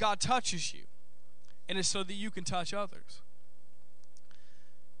when God touches you, and it's so that you can touch others.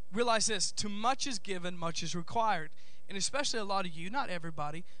 Realize this, too much is given, much is required. And especially a lot of you, not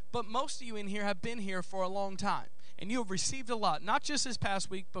everybody, but most of you in here have been here for a long time. And you have received a lot, not just this past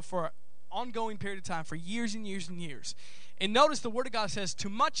week, but for an ongoing period of time, for years and years and years. And notice the Word of God says, too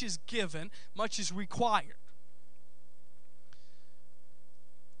much is given, much is required.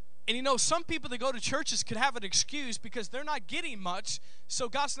 And some people that go to churches could have an excuse because they're not getting much, so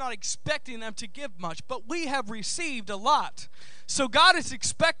God's not expecting them to give much. But we have received a lot. So God is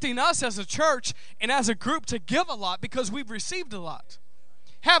expecting us as a church and as a group to give a lot because we've received a lot.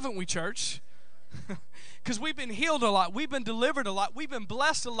 Haven't we, church? Because we've been healed a lot. We've been delivered a lot. We've been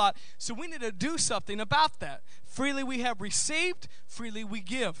blessed a lot. So we need to do something about that. Freely we have received, freely we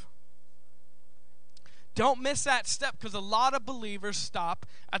give. Don't miss that step, because a lot of believers stop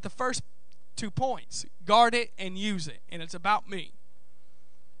at the first 2 points. Guard it and use it. And it's about me.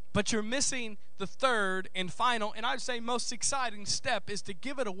 But you're missing the third and final, and I'd say most exciting step, is to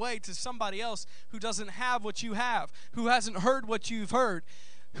give it away to somebody else who doesn't have what you have, who hasn't heard what you've heard,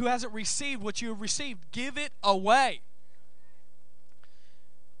 who hasn't received what you have received. Give it away.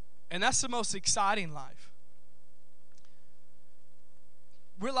 And that's the most exciting life.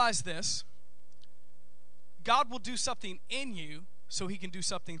 Realize this. God will do something in you so he can do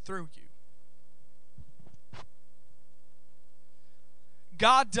something through you.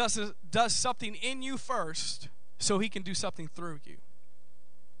 God does something in you first so he can do something through you.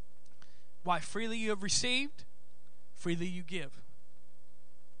 Why? Freely you have received, freely you give.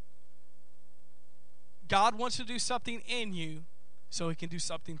 God wants to do something in you so he can do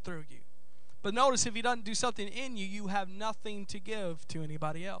something through you. But notice, if he doesn't do something in you, you have nothing to give to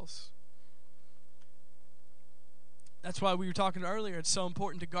anybody else. That's why we were talking earlier, it's so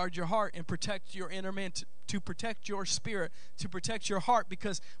important to guard your heart and protect your inner man, to protect your spirit, to protect your heart,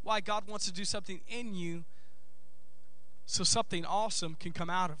 because why? God wants to do something in you so something awesome can come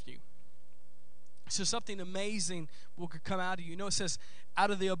out of you. So something amazing will come out of you. You know, it says,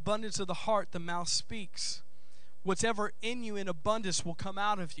 out of the abundance of the heart, the mouth speaks. Whatever in you in abundance will come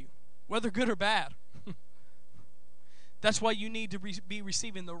out of you, whether good or bad. That's why you need to be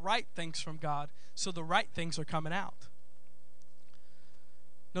receiving the right things from God, so the right things are coming out.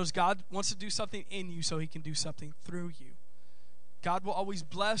 Notice, God wants to do something in you so he can do something through you. God will always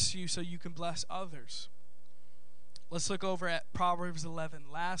bless you so you can bless others. Let's look over at Proverbs 11.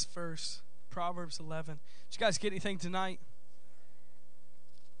 Last verse, Proverbs 11. Did you guys get anything tonight?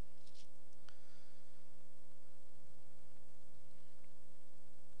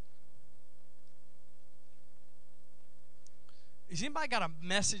 Has anybody got a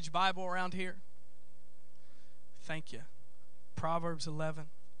Message Bible around here? Thank you. Proverbs 11.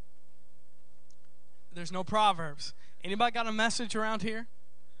 There's no Proverbs. Anybody got a Message around here?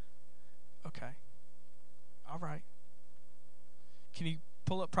 Okay. All right. Can you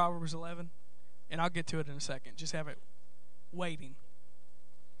pull up Proverbs 11? And I'll get to it in a second. Just have it waiting.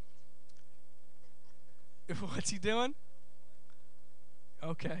 What's he doing?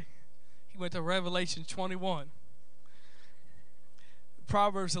 Okay. He went to Revelation 21.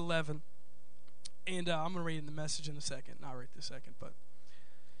 Proverbs 11. And I'm going to read in the Message in a second. Not right this second, but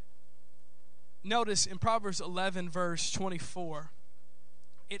notice in Proverbs 11, verse 24,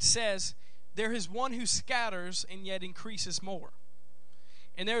 it says, there is one who scatters and yet increases more.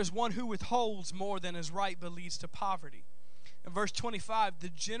 And there is one who withholds more than is right but leads to poverty. In verse 25, the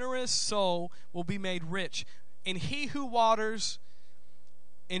generous soul will be made rich, and he who waters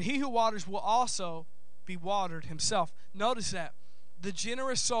will also be watered himself. Notice that. The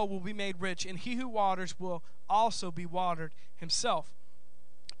generous soul will be made rich, and he who waters will also be watered himself.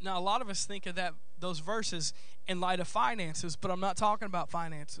 Now, a lot of us think of those verses in light of finances, but I'm not talking about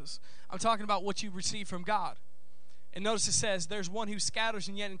finances. I'm talking about what you receive from God. And notice it says, there's one who scatters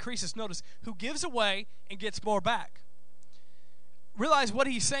and yet increases. Notice, who gives away and gets more back. Realize what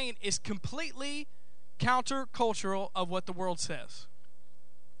he's saying is completely countercultural of what the world says.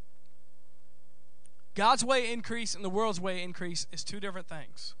 God's way of increase and the world's way of increase is two different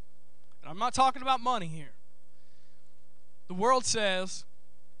things. And I'm not talking about money here. The world says,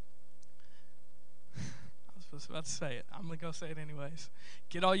 I was about to say it. I'm going to go say it anyways.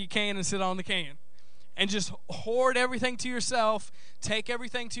 Get all you can and sit on the can. And just hoard everything to yourself. Take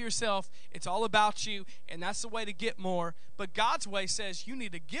everything to yourself. It's all about you, and that's the way to get more. But God's way says you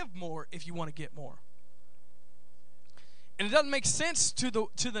need to give more if you want to get more. And it doesn't make sense to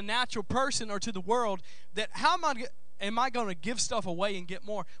the natural person or to the world that how am I going to give stuff away and get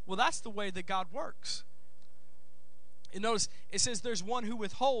more? Well, that's the way that God works. And notice, it says there's one who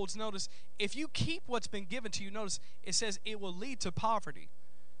withholds. Notice, if you keep what's been given to you, notice, it says it will lead to poverty.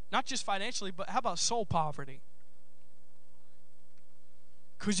 Not just financially, but how about soul poverty?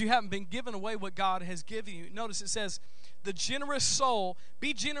 Because you haven't been given away what God has given you. Notice it says, the generous soul,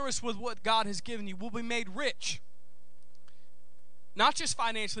 be generous with what God has given you, will be made rich. Not just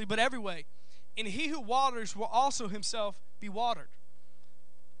financially, but every way. And he who waters will also himself be watered.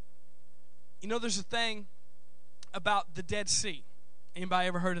 You know, there's a thing about the Dead Sea. Anybody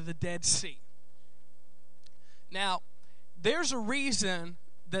ever heard of the Dead Sea? Now, there's a reason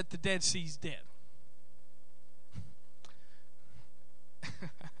that the Dead Sea's dead.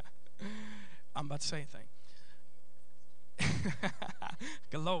 I'm about to say anything.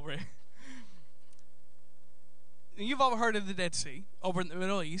 Glory. You've all heard of the Dead Sea over in the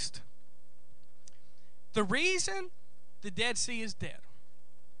Middle East. The reason the Dead Sea is dead,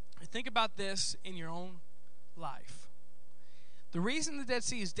 think about this in your own life. The reason the Dead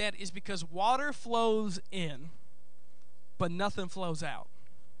Sea is dead is because water flows in, but nothing flows out.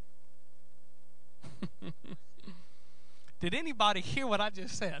 Did anybody hear what I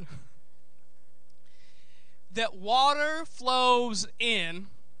just said? That water flows in,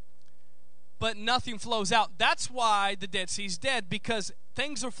 but nothing flows out. That's why the Dead Sea is dead, because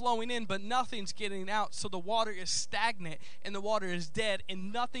things are flowing in, but nothing's getting out. So the water is stagnant, and the water is dead,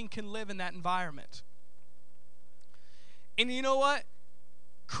 and nothing can live in that environment. And you know what?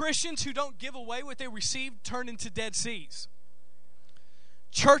 Christians who don't give away what they received turn into Dead Seas.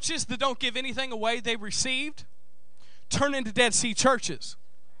 Churches that don't give anything away they received turn into Dead Sea churches.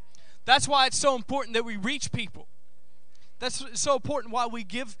 That's why it's so important that we reach people. That's so important why we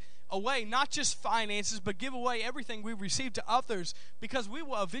give away not just finances, but give away everything we receive to others, because we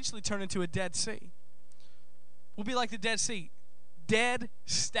will eventually turn into a Dead Sea. We'll be like the Dead Sea. Dead,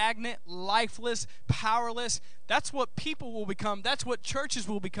 stagnant, lifeless, powerless. That's what people will become. That's what churches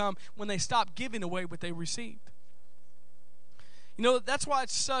will become when they stop giving away what they received. You know, that's why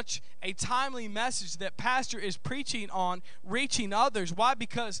it's such a timely message that Pastor is preaching on reaching others. Why?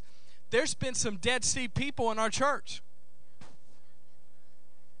 Because there's been some Dead Sea people in our church.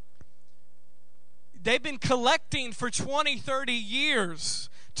 They've been collecting for 20, 30 years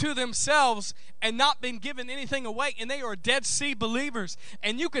to themselves and not been given anything away, and they are Dead Sea believers,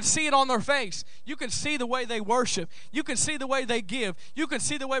 and you can see it on their face. You can see the way they worship. You can see the way they give. You can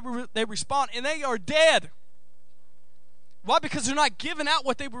see the way they respond, and they are dead. Why? Because they're not giving out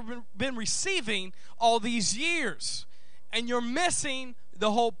what they've been receiving all these years, and you're missing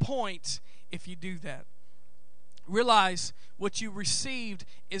the whole point if you do that. Realize what you received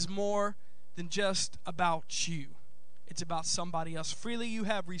is more than just about you. It's about somebody else. Freely you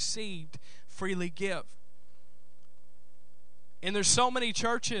have received, freely give. And there's so many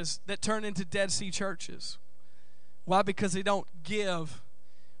churches that turn into Dead Sea churches. Why? Because they don't give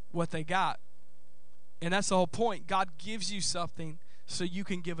what they got. And that's the whole point. God gives you something so you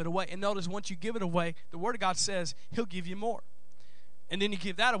can give it away. And notice, once you give it away, the Word of God says He'll give you more. And then you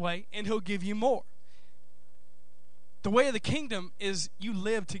give that away, and He'll give you more. The way of the kingdom is you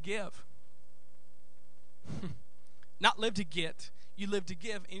live to give. Not live to get. You live to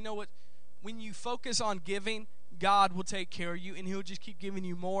give. And you know what? When you focus on giving, God will take care of you, and He'll just keep giving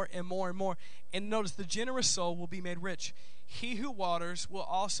you more and more and more. And notice, the generous soul will be made rich. He who waters will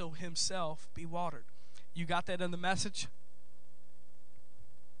also himself be watered. You got that in the message?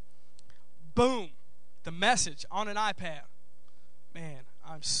 Boom. The message on an iPad. Man,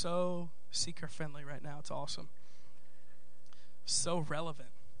 I'm so seeker friendly right now. It's awesome. So relevant.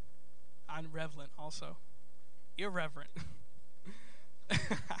 Unrelevant also. Irreverent.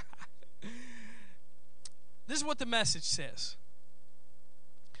 This is what the message says.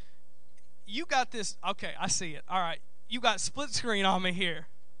 You got this. Okay, I see it. All right. You got split screen on me here.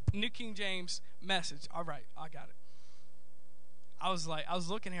 New King James message. All right, I got it. I was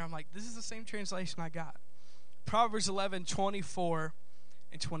looking here. I'm like, this is the same translation I got. Proverbs 11:24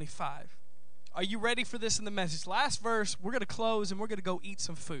 and 25. Are you ready for this in the message? Last verse, we're going to close and we're going to go eat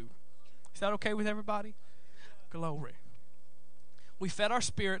some food. Is that okay with everybody? Glory. We fed our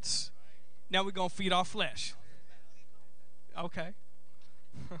spirits. Now we're going to feed our flesh. Okay.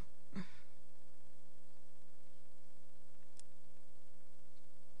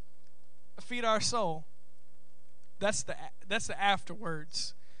 Feed our soul. That's the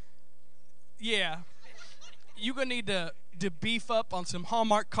afterwards. Yeah. You're going to need to beef up on some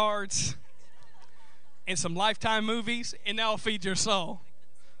Hallmark cards and some Lifetime movies, and that'll feed your soul.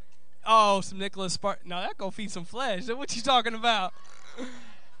 Oh, some Nicholas Sparks. No, that's going to feed some flesh. What you talking about?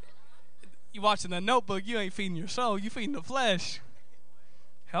 You watching The Notebook, you ain't feeding your soul. You feeding the flesh.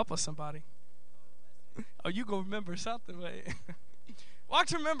 Help us, somebody. Oh, you going to remember something. Wait.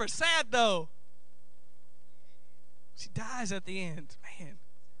 Watch, remember. Sad, though. She dies at the end. Man.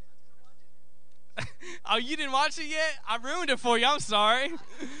 Oh, you didn't watch it yet? I ruined it for you. I'm sorry.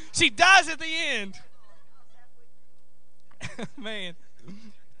 She dies at the end. Man.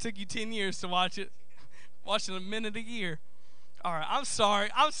 Took you 10 years to watch it. Watching a minute a year. All right, I'm sorry.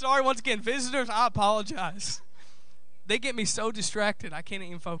 I'm sorry once again. Visitors, I apologize. They get me so distracted, I can't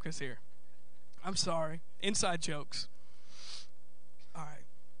even focus here. I'm sorry. Inside jokes. All right.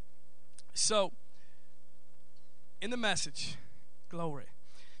 So, in the message, glory.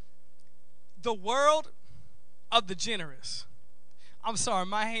 The world of the generous. I'm sorry,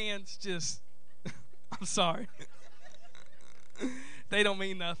 my hands just, I'm sorry. They don't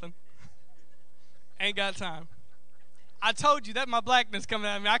mean nothing. Ain't got time. I told you that my blackness coming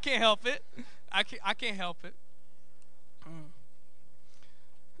out of me. I can't help it. I can't help it.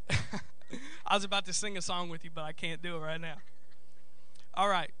 I was about to sing a song with you, but I can't do it right now. All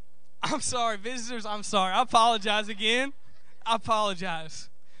right. I'm sorry, visitors. I'm sorry. I apologize again. I apologize.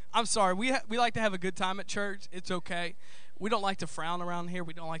 I'm sorry. We like to have a good time at church. It's okay. We don't like to frown around here.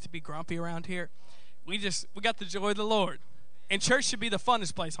 We don't like to be grumpy around here. We got the joy of the Lord. And church should be the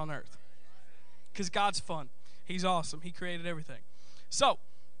funnest place on earth. Because God's fun. He's awesome. He created everything. So,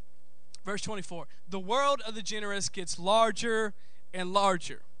 verse 24. The world of the generous gets larger and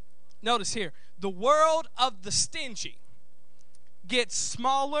larger. Notice here. The world of the stingy gets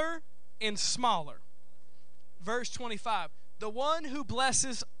smaller and smaller. Verse 25. The one who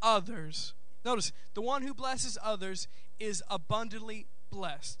blesses others. Notice. The one who blesses others is abundantly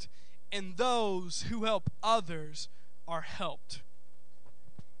blessed. And those who help others are helped.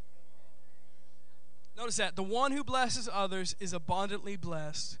 Notice that. The one who blesses others is abundantly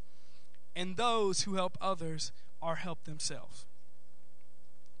blessed, and those who help others are helped themselves.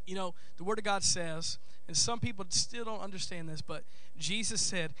 You know, the Word of God says, and some people still don't understand this, but Jesus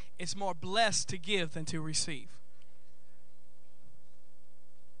said it's more blessed to give than to receive.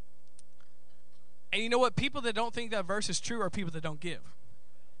 And you know what? People that don't think that verse is true are people that don't give.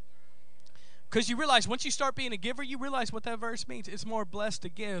 Because you realize once you start being a giver, you realize what that verse means. It's more blessed to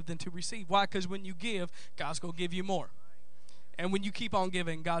give than to receive. Why? Because when you give, God's going to give you more. And when you keep on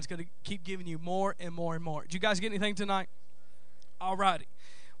giving, God's going to keep giving you more and more and more. Did you guys get anything tonight? All righty.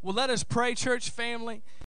 Well, let us pray, church family.